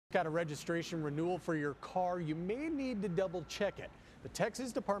Got a registration renewal for your car? You may need to double check it. The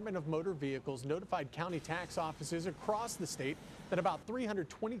Texas Department of Motor Vehicles notified county tax offices across the state that about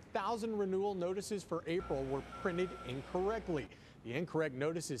 320,000 renewal notices for April were printed incorrectly. The incorrect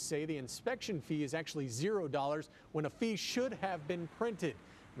notices say the inspection fee is actually $0 when a fee should have been printed.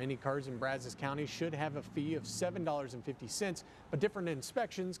 Many cars in Brazos County should have a fee of $7.50, but different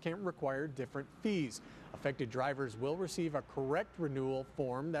inspections can require different fees. Affected drivers will receive a correct renewal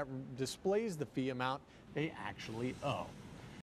form that displays the fee amount they actually owe.